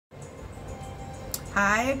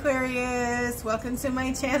Hi Aquarius, welcome to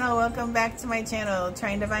my channel. Welcome back to my channel,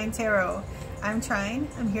 Trine Divine Tarot. I'm Trine.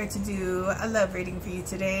 I'm here to do a love reading for you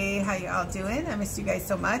today. How you all doing? I missed you guys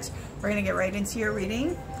so much. We're going to get right into your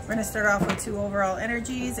reading. We're going to start off with 2 overall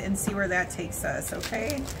energies and see where that takes us,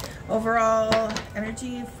 okay? Overall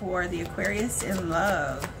energy for the Aquarius in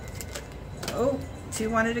love. Oh, 2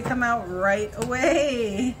 wanted to come out right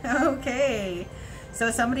away. Okay.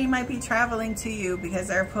 So somebody might be traveling to you because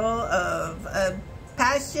they're full of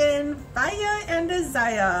passion, fire, and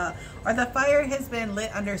desire, or the fire has been lit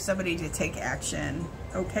under somebody to take action.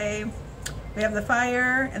 Okay, we have the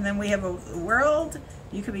fire, and then we have a world.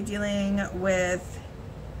 You could be dealing with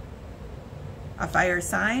a fire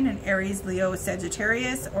sign, an Aries, Leo,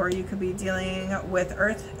 Sagittarius, or you could be dealing with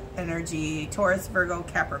earth energy, Taurus, Virgo,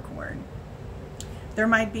 Capricorn. There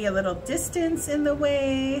might be a little distance in the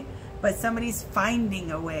way, but somebody's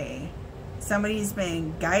finding a way. Somebody's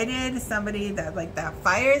being guided, somebody that, like, that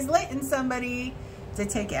fire is lit in somebody to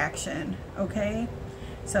take action, okay?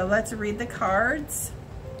 So let's read the cards.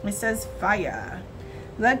 It says fire.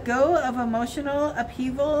 Let go of emotional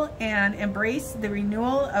upheaval and embrace the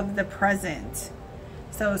renewal of the present.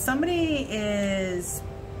 So somebody is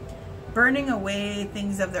burning away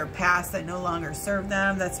things of their past that no longer serve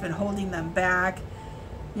them, that's been holding them back.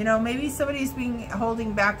 You know, maybe somebody's being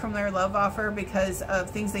holding back from their love offer because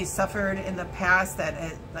of things they suffered in the past that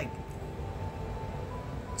it, like,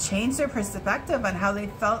 changed their perspective on how they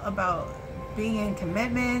felt about being in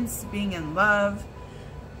commitments, being in love.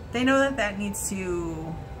 They know that that needs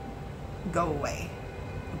to go away,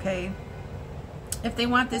 okay? If they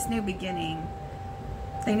want this new beginning,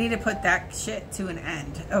 they need to put that shit to an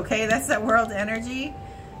end, okay? That's that world energy.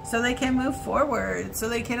 So they can move forward, so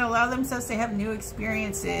they can allow themselves to have new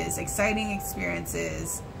experiences, exciting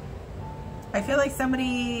experiences. I feel like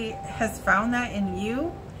somebody has found that in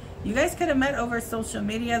you. You guys could have met over social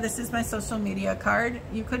media. This is my social media card.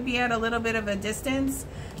 You could be at a little bit of a distance.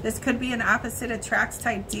 This could be an opposite attracts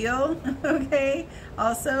type deal, okay,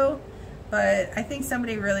 also. But I think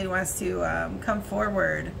somebody really wants to come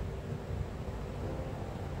forward.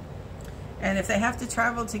 And if they have to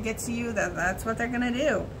travel to get to you, that's what they're going to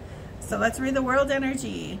do. So let's read the world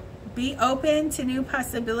energy. Be open to new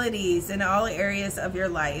possibilities in all areas of your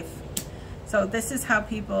life. So this is how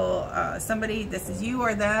people, this is you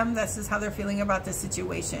or them, this is how they're feeling about the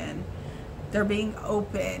situation. They're being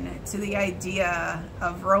open to the idea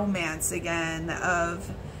of romance again,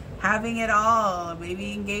 of having it all,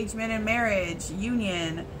 maybe engagement and marriage,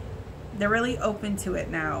 union. They're really open to it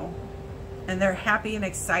now. And they're happy and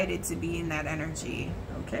excited to be in that energy,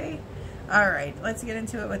 okay? All right, let's get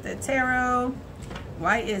into it with the tarot.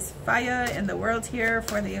 Why is fire in the world here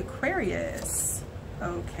for the Aquarius?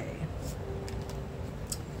 Okay.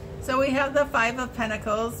 So we have the 5 of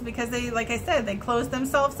Pentacles because they, like I said, they closed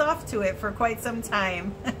themselves off to it for quite some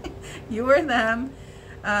time. You or them.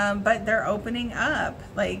 But they're opening up.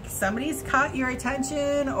 Like somebody's caught your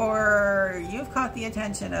attention or you've caught the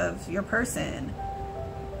attention of your person.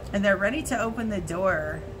 And they're ready to open the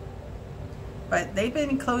door. But they've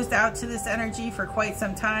been closed out to this energy for quite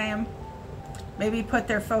some time. Maybe put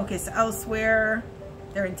their focus elsewhere,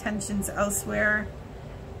 their intentions elsewhere.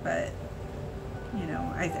 But, you know,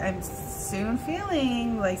 I'm soon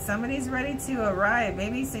feeling like somebody's ready to arrive.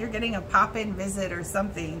 Maybe so you're getting a pop-in visit or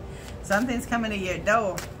something. Something's coming to your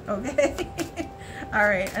door, okay? All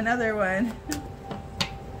right, another one.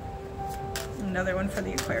 Another one for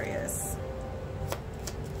the Aquarius.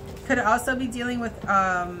 Could also be dealing with,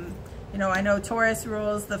 you know, I know Taurus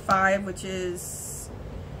rules the 5, which is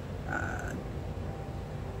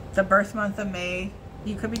the birth month of May.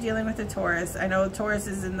 You could be dealing with a Taurus. I know Taurus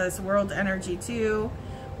is in this world energy too,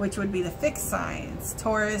 which would be the fixed signs.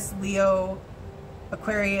 Taurus, Leo,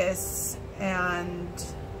 Aquarius, and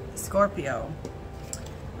Scorpio.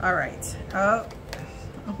 All right. Oh.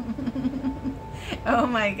 Oh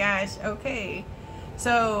my gosh. Okay.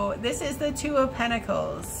 So this is the 2 of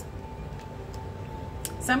Pentacles.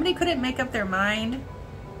 Somebody couldn't make up their mind,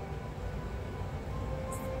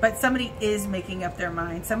 but somebody is making up their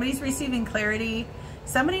mind. Somebody's receiving clarity.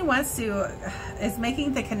 Somebody is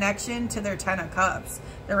making the connection to their 10 of Cups.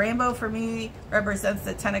 The rainbow for me represents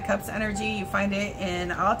the 10 of Cups energy. You find it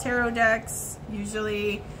in all tarot decks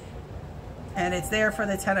usually, and it's there for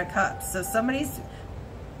the 10 of Cups. So somebody's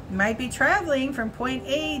might be traveling from point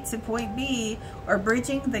A to point B or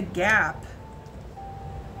bridging the gap.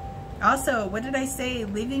 Also, what did I say?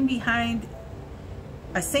 Leaving behind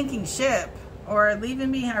a sinking ship, or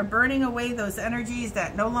leaving behind or burning away those energies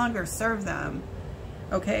that no longer serve them.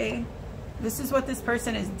 Okay? This is what this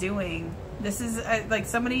person is doing. This is like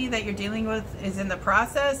somebody that you're dealing with is in the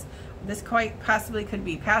process. This quite possibly could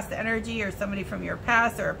be past energy or somebody from your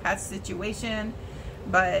past or a past situation.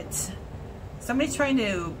 But somebody's trying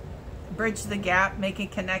to bridge the gap, make a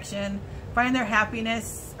connection, find their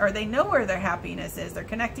happiness, or they know where their happiness is. They're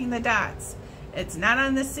connecting the dots. It's not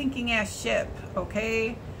on this sinking ass ship,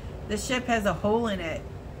 okay? This ship has a hole in it.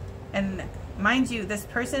 And mind you, this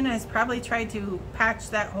person has probably tried to patch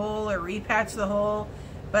that hole or repatch the hole,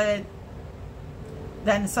 but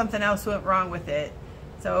then something else went wrong with it.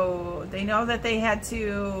 So they know that they had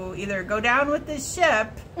to either go down with this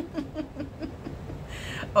ship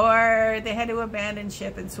or they had to abandon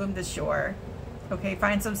ship and swim to shore. Okay,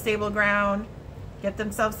 find some stable ground, get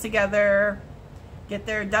themselves together, get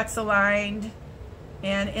their ducks aligned,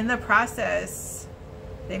 and in the process,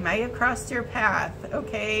 they might have crossed your path,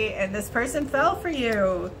 okay? And this person fell for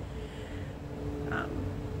you.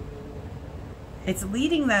 It's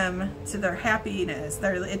leading them to their happiness.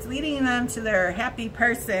 It's leading them to their happy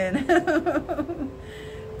person.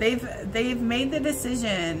 They've made the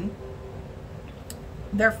decision.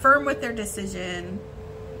 They're firm with their decision.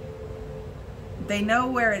 They know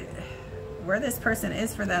where this person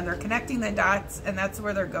is for them. They're connecting the dots, and that's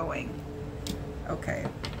where they're going. Okay.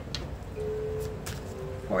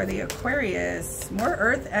 For the Aquarius, more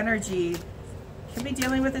earth energy. Could be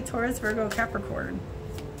dealing with a Taurus, Virgo, Capricorn.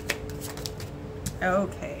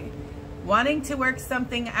 Okay. Wanting to work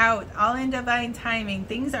something out, all in divine timing.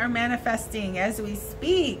 Things are manifesting as we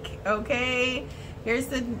speak, okay? Here's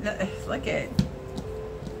the, look at,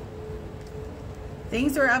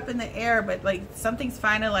 things are up in the air, but like something's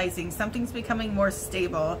finalizing. Something's becoming more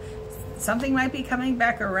stable. Something might be coming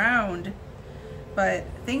back around, but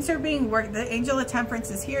things are being worked. The Angel of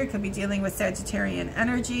Temperance is here. It could be dealing with Sagittarian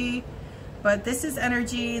energy, but this is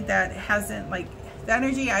energy that hasn't, like, the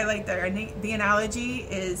energy, I like the analogy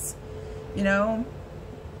is, you know,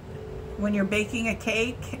 when you're baking a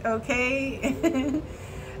cake, okay?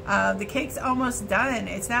 The cake's almost done.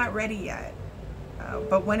 It's not ready yet.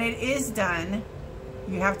 But when it is done,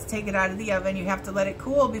 you have to take it out of the oven. You have to let it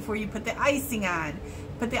cool before you put the icing on.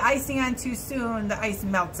 Put the icing on too soon, the ice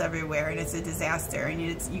melts everywhere and it's a disaster and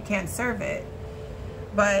you can't serve it.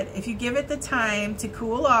 But if you give it the time to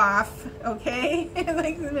cool off, okay?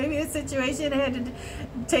 Like maybe the situation had to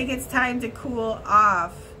take its time to cool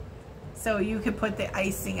off so you could put the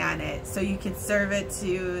icing on it, so you can serve it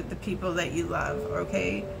to the people that you love,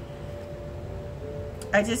 okay?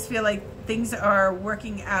 I just feel like things are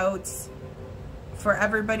working out for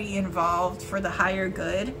everybody involved for the higher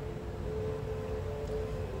good.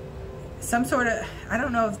 Some sort of, I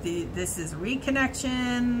don't know if this is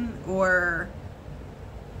reconnection or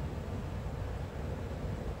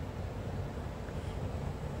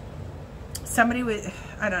somebody with,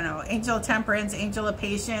 I don't know, Angel of Temperance, Angel of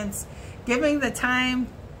Patience, giving the time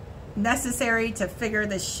necessary to figure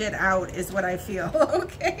this shit out is what I feel,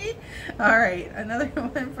 okay? All right, another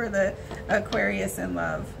one for the Aquarius in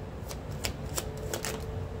love.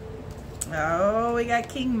 Oh, we got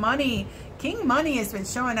King Money. King Money has been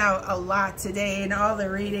showing out a lot today in all the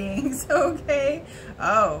readings, okay?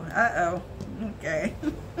 Oh, uh-oh, okay.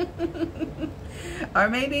 Or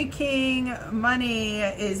maybe King Money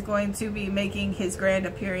is going to be making his grand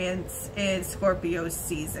appearance in Scorpio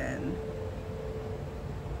season.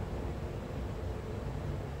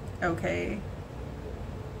 Okay.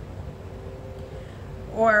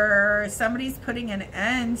 Or somebody's putting an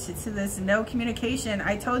end to this no communication.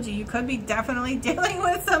 I told you, you could be definitely dealing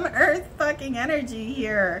with some earth fucking energy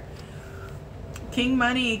here. King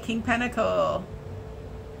Money, King Pentacle,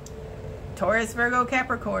 Taurus, Virgo,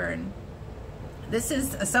 Capricorn. This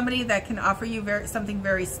is somebody that can offer you something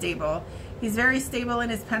very stable. He's very stable in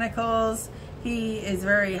his pentacles. He is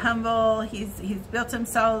very humble. He's built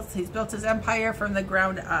himself. He's built his empire from the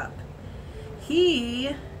ground up.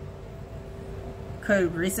 He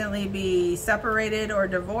could recently be separated or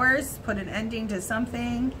divorced, put an ending to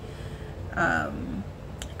something.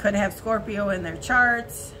 Could have Scorpio in their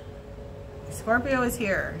charts. Scorpio is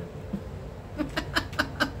here.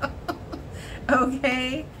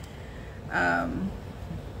 Okay.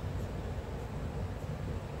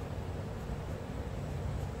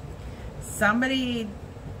 Somebody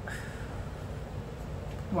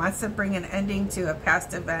wants to bring an ending to a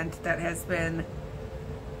past event that has been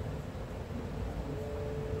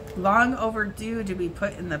long overdue to be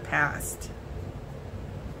put in the past.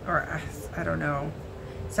 Or, I don't know.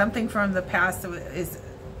 Something from the past is,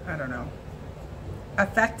 I don't know,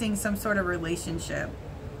 affecting some sort of relationship.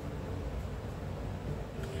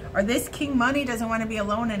 Or this King Money doesn't want to be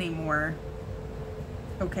alone anymore.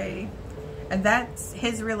 Okay? And that's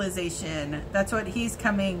his realization. That's what he's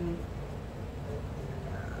coming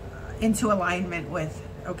into alignment with,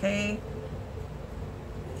 okay?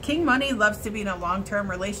 King Money loves to be in a long-term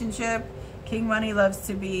relationship. King Money loves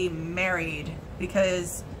to be married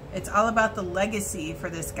because it's all about the legacy for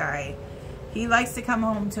this guy. He likes to come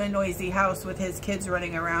home to a noisy house with his kids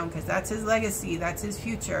running around because that's his legacy, that's his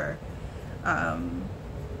future.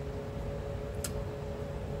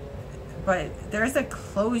 But there's a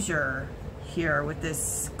closure here with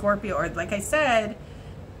this Scorpio, or like I said,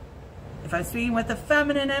 if I'm speaking with the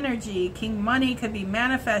feminine energy, King Money could be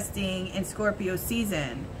manifesting in Scorpio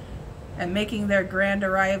season and making their grand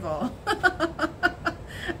arrival.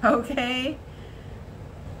 Okay?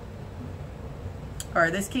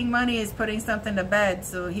 Or this King Money is putting something to bed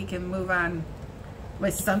so he can move on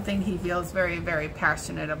with something he feels very, very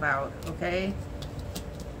passionate about. Okay?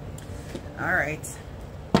 All right.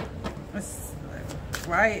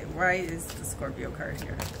 Why is the Scorpio card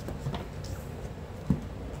here?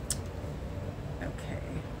 Okay.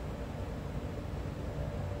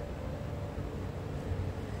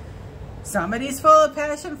 Somebody's full of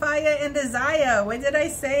passion, fire, and desire. What did I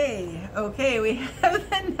say? Okay, we have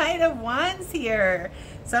the Knight of Wands here.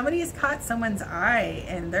 Somebody's caught someone's eye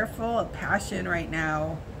and they're full of passion right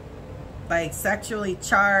now. Like sexually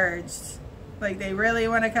charged. Like they really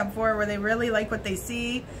want to come forward. They really like what they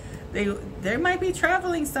see. They might be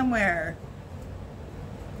traveling somewhere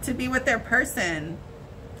to be with their person.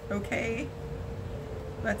 Okay.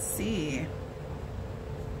 Let's see.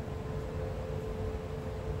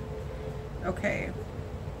 Okay.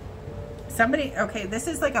 Somebody, okay, this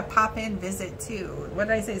is like a pop-in visit too. What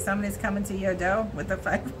did I say? Somebody's coming to your door with the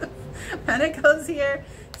 5 of Pentacles here.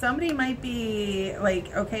 Somebody might be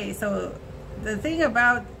like, okay, so the thing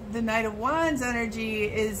about the Knight of Wands energy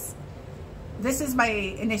is this is my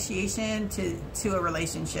initiation to a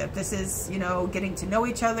relationship. This is, you know, getting to know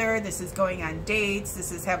each other. This is going on dates.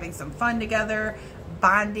 This is having some fun together,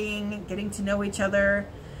 bonding, getting to know each other.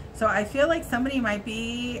 So I feel like somebody might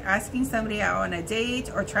be asking somebody out on a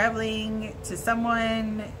date or traveling to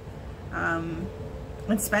someone and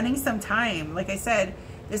spending some time. Like I said,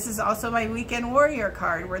 this is also my Weekend Warrior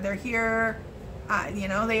card where they're here, you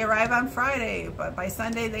know, they arrive on Friday, but by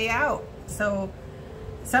Sunday they out. So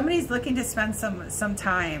somebody's looking to spend some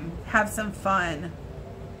time, have some fun,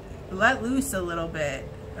 let loose a little bit,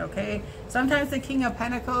 okay? Sometimes the King of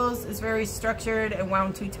Pentacles is very structured and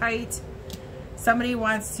wound too tight. Somebody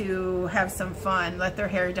wants to have some fun, let their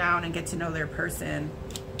hair down and get to know their person,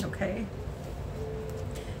 okay?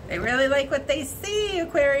 They really like what they see,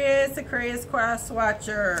 Aquarius, Aquarius cross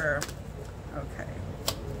watcher. Okay.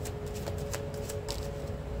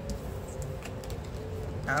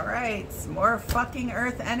 All right, more fucking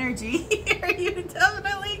earth energy here. You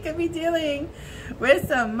definitely could be dealing with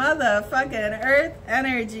some motherfucking earth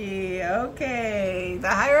energy. Okay, the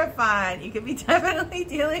Hierophant. You could be definitely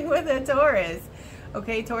dealing with a Taurus.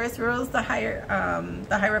 Okay, Taurus rules the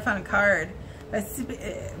Hierophant card. But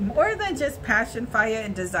more than just passion, fire,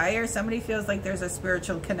 and desire, somebody feels like there's a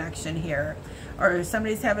spiritual connection here. Or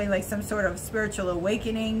somebody's having like some sort of spiritual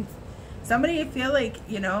awakening. Somebody feel like,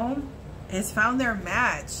 you know, has found their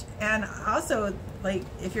match. And also, like,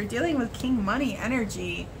 if you're dealing with King Money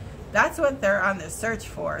energy, that's what they're on the search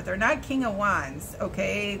for. They're not King of Wands,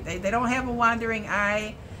 okay? They don't have a wandering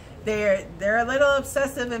eye. They're a little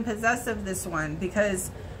obsessive and possessive, this one,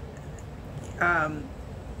 because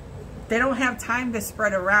they don't have time to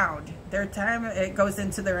spread around. Their time, it goes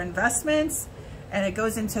into their investments and it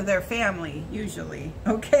goes into their family, usually,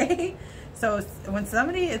 okay? So when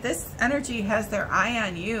somebody, this energy has their eye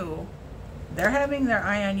on you, they're having their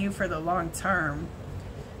eye on you for the long term.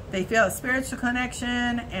 They feel a spiritual connection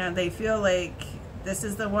and they feel like this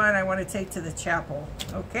is the one I want to take to the chapel.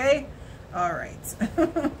 Okay? All right.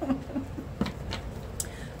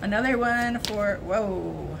 Another one for,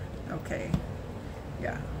 whoa. Okay.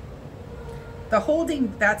 Yeah. The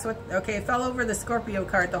holding, that's what, okay, it fell over the Scorpio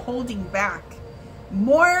card. The holding back.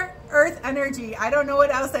 More earth energy. I don't know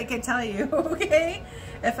what else I can tell you. Okay?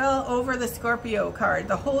 It fell over the Scorpio card.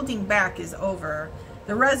 The holding back is over.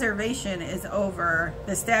 The reservation is over.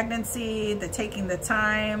 The stagnancy, the taking the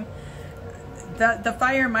time. The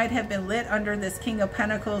fire might have been lit under this King of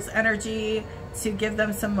Pentacles energy to give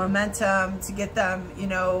them some momentum, to get them, you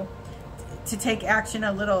know, to take action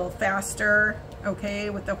a little faster, okay,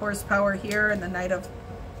 with the horsepower here and the Knight of,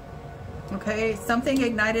 okay, something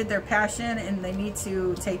ignited their passion and they need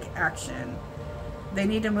to take action. They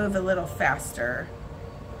need to move a little faster.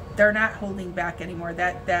 They're not holding back anymore.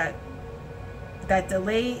 That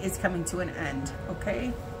delay is coming to an end,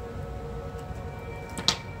 okay?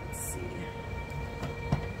 Let's see.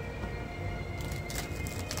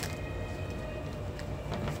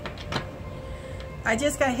 I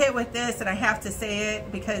just got hit with this, and I have to say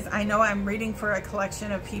it because I know I'm reading for a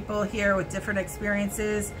collection of people here with different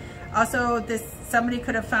experiences. Also, somebody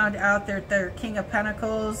could have found out that their King of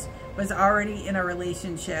Pentacles was already in a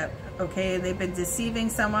relationship. Okay, they've been deceiving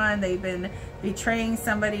someone, they've been betraying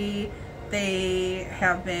somebody, they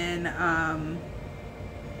have been a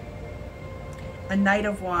Knight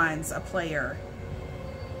of Wands, a player.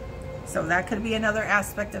 So that could be another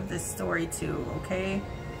aspect of this story too, okay?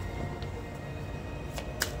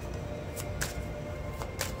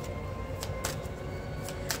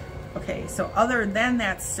 Okay, so other than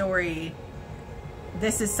that story,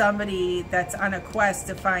 this is somebody that's on a quest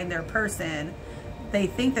to find their person. They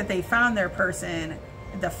think that they found their person.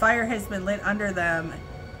 The fire has been lit under them,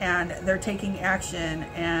 and they're taking action,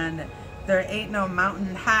 and there ain't no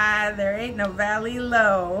mountain high, there ain't no valley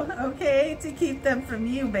low, okay, to keep them from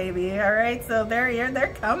you, baby. All right, so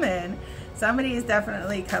they're coming. Somebody is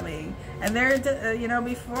definitely coming, and they're, you know,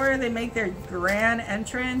 before they make their grand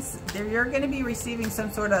entrance, you're going to be receiving some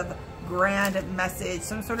sort of grand message,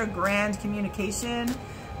 some sort of grand communication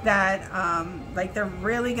that like they're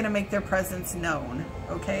really going to make their presence known,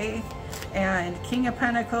 okay? And King of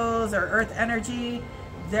Pentacles or Earth energy,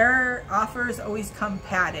 their offers always come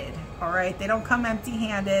padded, all right? They don't come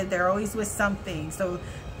empty-handed. They're always with something. So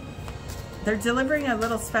they're delivering a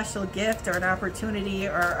little special gift or an opportunity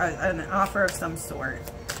or an offer of some sort.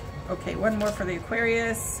 Okay, one more for the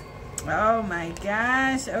Aquarius. Oh my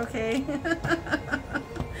gosh, okay.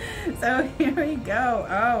 So here we go.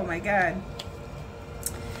 Oh my God.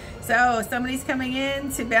 So somebody's coming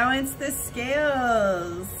in to balance the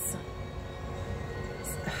scales.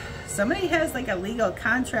 Somebody has like a legal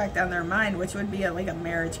contract on their mind, which would be like a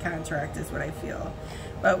marriage contract is what I feel.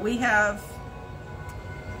 But we have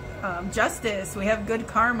justice, we have good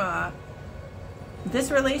karma.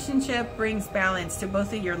 This relationship brings balance to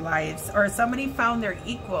both of your lives, or somebody found their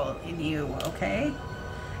equal in you, okay?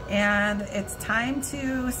 And it's time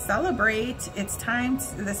to celebrate. It's time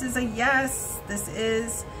to, this is a yes. This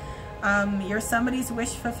is you're somebody's wish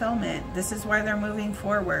fulfillment. This is why they're moving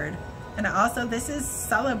forward. And also, this is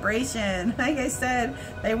celebration. Like I said,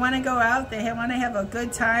 they want to go out, they want to have a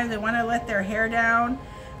good time, they want to let their hair down.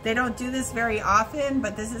 They don't do this very often,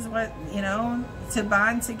 but this is what, you know, to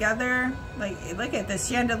bond together. Like, look at this,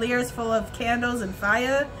 chandeliers full of candles and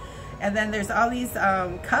fire. And then there's all these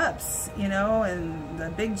cups, you know, and the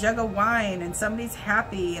big jug of wine, and somebody's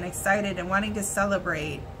happy and excited and wanting to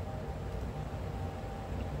celebrate.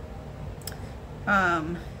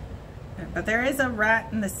 But there is a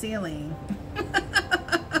rat in the ceiling.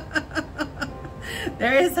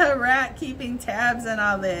 There is a rat keeping tabs on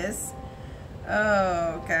all this.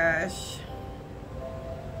 Oh, gosh.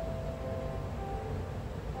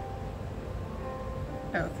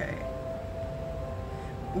 Okay.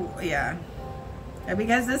 Ooh, yeah.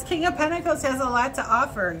 Because this King of Pentacles has a lot to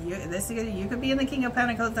offer. You could be in the King of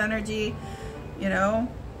Pentacles energy, you know.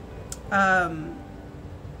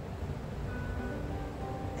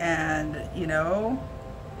 And, you know,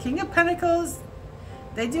 King of Pentacles,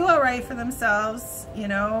 they do all right for themselves, you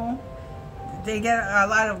know. They get a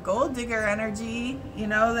lot of gold digger energy, you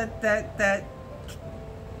know, that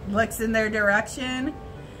looks in their direction.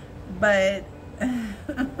 But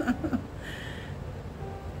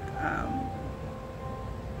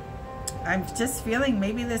I'm just feeling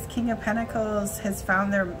maybe this King of Pentacles has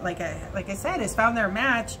found their, like I said, has found their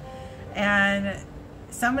match. And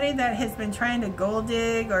somebody that has been trying to gold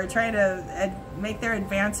dig or trying to make their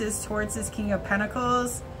advances towards this King of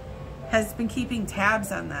Pentacles has been keeping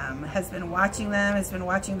tabs on them, has been watching them, has been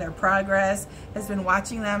watching their progress, has been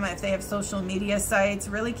watching them if they have social media sites,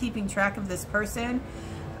 really keeping track of this person.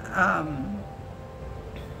 I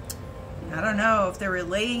don't know if they're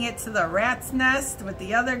relaying it to the rat's nest with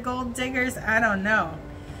the other gold diggers. I don't know.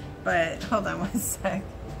 But hold on one sec.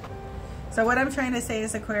 So what I'm trying to say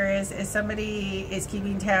is, Aquarius, is somebody is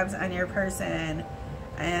keeping tabs on your person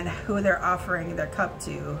and who they're offering their cup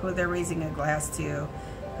to, who they're raising a glass to,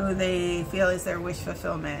 who they feel is their wish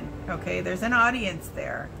fulfillment. Okay, there's an audience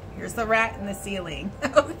there. Here's the rat in the ceiling.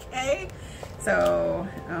 Okay, so,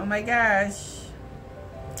 oh my gosh.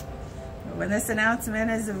 When this announcement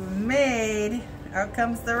is made, out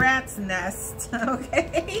comes the rat's nest.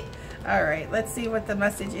 Okay, all right, let's see what the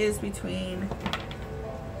message is between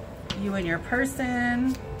you and your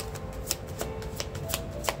person.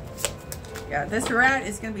 Yeah, this rat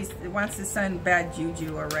is going to be, wants to send bad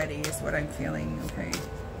juju already, is what I'm feeling, okay?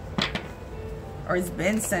 Or it's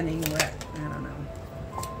been sending rat, I don't know.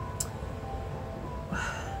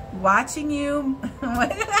 Watching you, what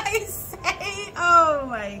did I say? Oh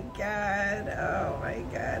my God, oh my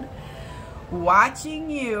God. Watching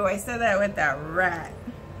you, I said that with that rat.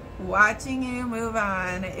 Watching you move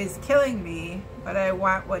on is killing me, but I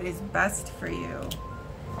want what is best for you.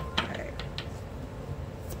 Okay.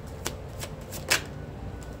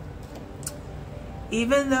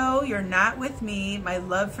 Even though you're not with me, my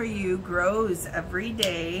love for you grows every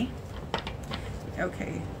day.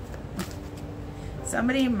 Okay.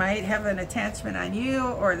 Somebody might have an attachment on you,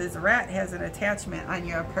 or this rat has an attachment on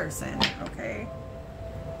your person. Okay.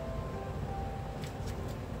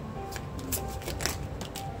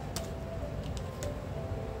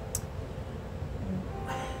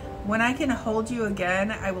 When I can hold you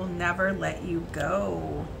again, I will never let you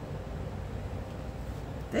go.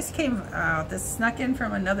 This came out, this snuck in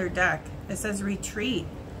from another deck. It says retreat.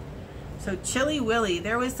 So Chilly Willy,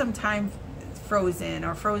 there was some time frozen,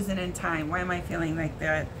 or frozen in time. Why am I feeling like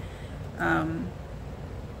that?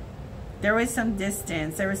 There was some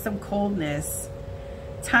distance, there was some coldness.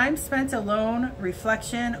 Time spent alone,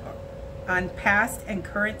 reflection on past and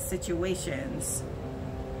current situations.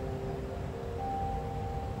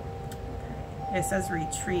 It says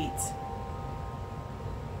retreat.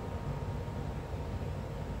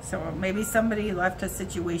 So maybe somebody left a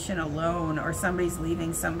situation alone, or somebody's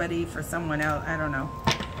leaving somebody for someone else. I don't know.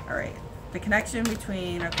 All right. The connection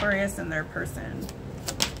between Aquarius and their person.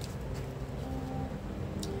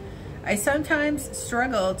 I sometimes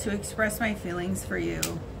struggle to express my feelings for you.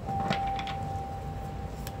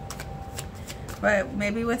 But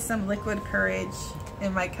maybe with some liquid courage,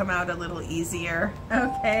 it might come out a little easier.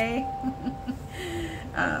 Okay.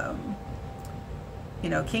 You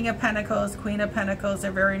know, King of Pentacles, Queen of Pentacles,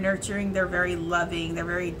 they're very nurturing, they're very loving, they're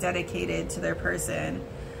very dedicated to their person.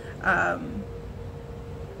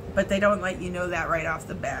 But they don't let you know that right off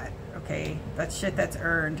the bat. Okay. That's shit that's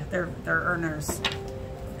earned. They're earners.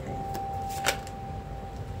 Okay.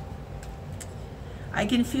 I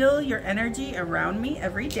can feel your energy around me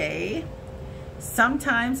every day.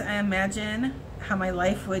 Sometimes I imagine how my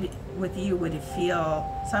life with you would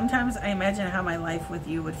feel. Sometimes I imagine how my life with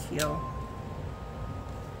you would feel.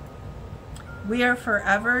 We are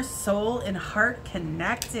forever soul and heart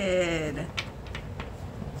connected.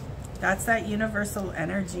 That's that universal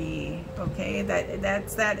energy. Okay,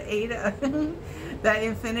 that's that Ada, that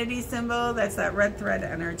infinity symbol. That's that red thread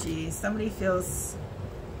energy. Somebody feels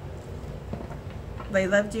they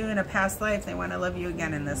loved you in a past life. They want to love you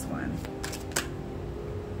again in this one.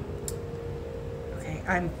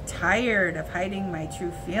 I'm tired of hiding my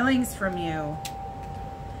true feelings from you.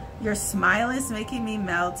 Your smile is making me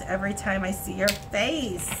melt every time I see your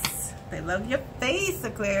face. They love your face,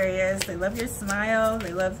 Aquarius. They love your smile.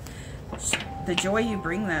 They love the joy you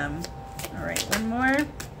bring them. All right, one more.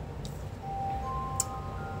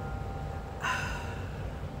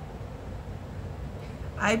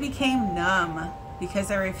 I became numb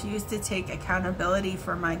because I refused to take accountability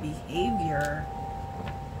for my behavior.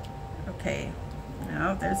 Okay.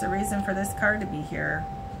 No, there's a reason for this card to be here.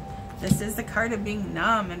 This is the card of being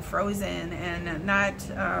numb and frozen and not,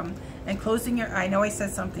 and closing your, I know I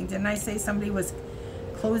said something. Didn't I say somebody was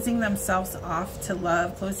closing themselves off to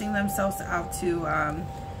love, closing themselves out to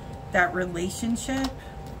that relationship?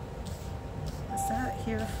 Is that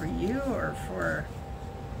here for you or for,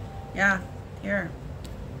 yeah, here.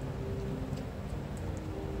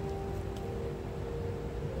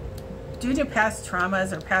 Due to past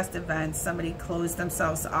traumas or past events, somebody closed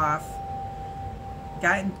themselves off,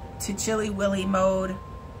 got into Chilly Willy mode.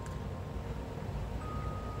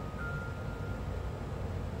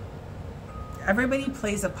 Everybody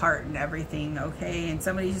plays a part in everything, okay? And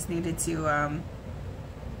somebody just needed to,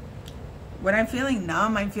 when I'm feeling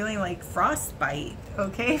numb, I'm feeling like frostbite,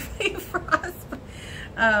 okay? Frostbite.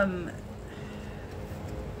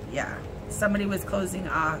 Yeah, somebody was closing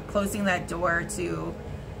that door to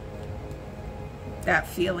that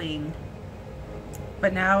feeling,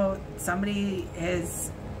 but now somebody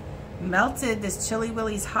has melted this Chilly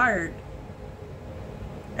Willy's heart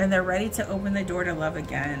and they're ready to open the door to love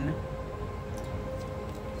again.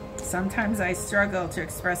 Sometimes I struggle to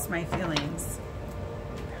express my feelings.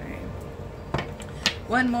 Okay.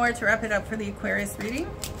 One more to wrap it up for the Aquarius reading.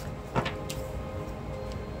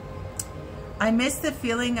 I miss the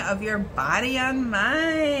feeling of your body on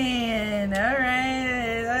mine. All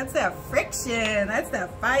right, that's that friction. That's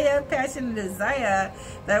that fire, passion, and desire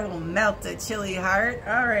that will melt a chilly heart.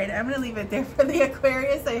 All right, I'm gonna leave it there for the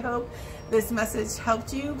Aquarius. I hope this message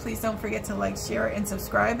helped you. Please don't forget to like, share, and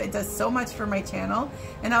subscribe. It does so much for my channel.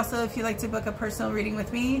 And also, if you'd like to book a personal reading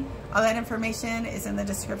with me, all that information is in the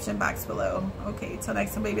description box below. Okay, till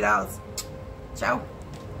next time, baby dolls. Ciao.